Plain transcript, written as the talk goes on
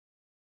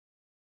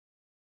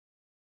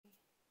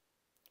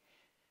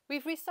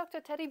We've restocked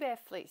our teddy bear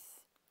fleece,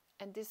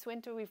 and this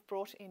winter we've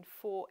brought in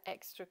 4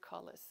 extra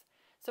colors.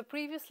 So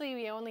previously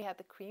we only had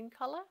the cream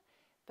color,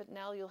 but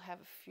now you'll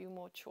have a few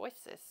more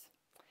choices.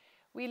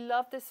 We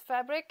love this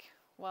fabric,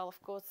 well, of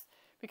course,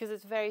 because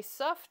it's very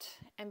soft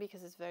and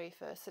because it's very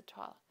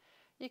versatile.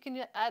 You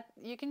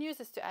can use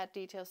this to add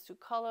details to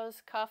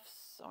collars,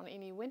 cuffs on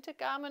any winter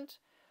garment,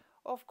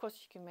 or of course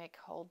you can make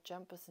whole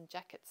jumpers and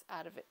jackets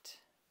out of it.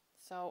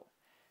 So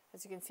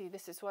as you can see,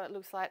 this is what it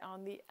looks like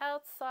on the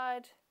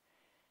outside,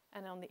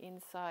 and on the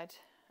inside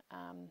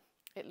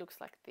it looks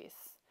like this.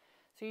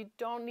 So you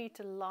don't need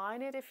to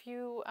line it if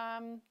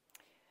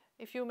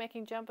you're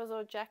making jumpers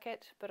or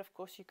jacket, but of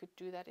course you could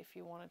do that if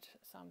you wanted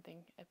something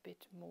a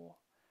bit more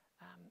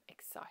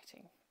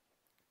exciting.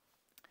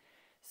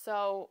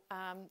 So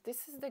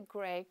this is the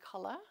grey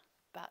color,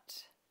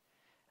 but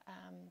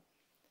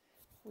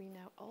we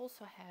now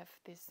also have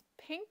this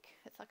pink.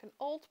 It's like an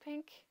old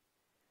pink,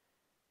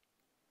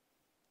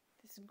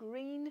 this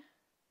green,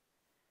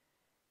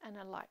 and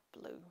a light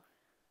blue.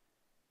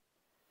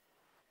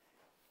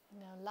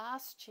 Now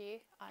last year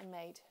I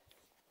made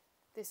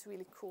this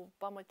really cool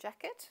bomber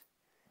jacket,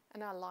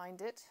 and I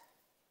lined it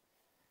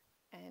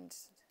and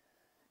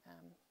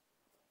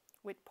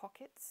with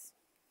pockets.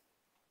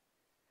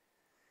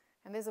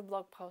 And there's a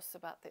blog post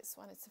about this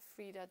one. It's a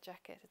Frida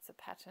jacket. It's a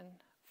pattern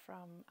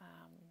from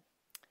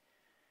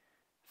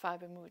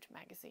Fiber Mood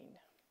magazine.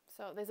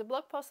 So there's a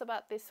blog post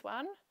about this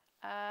one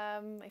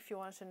if you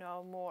want to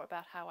know more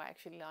about how I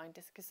actually lined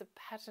this, because the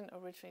pattern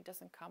originally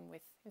doesn't come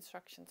with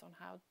instructions on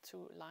how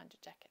to line the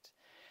jacket.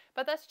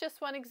 But that's just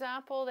one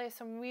example. There's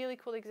some really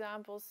cool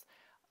examples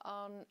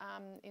on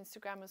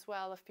Instagram as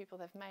well of people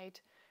that have made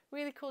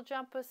really cool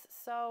jumpers.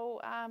 So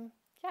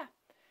yeah,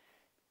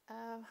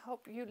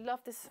 hope you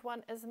love this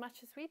one as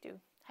much as we do.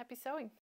 Happy sewing!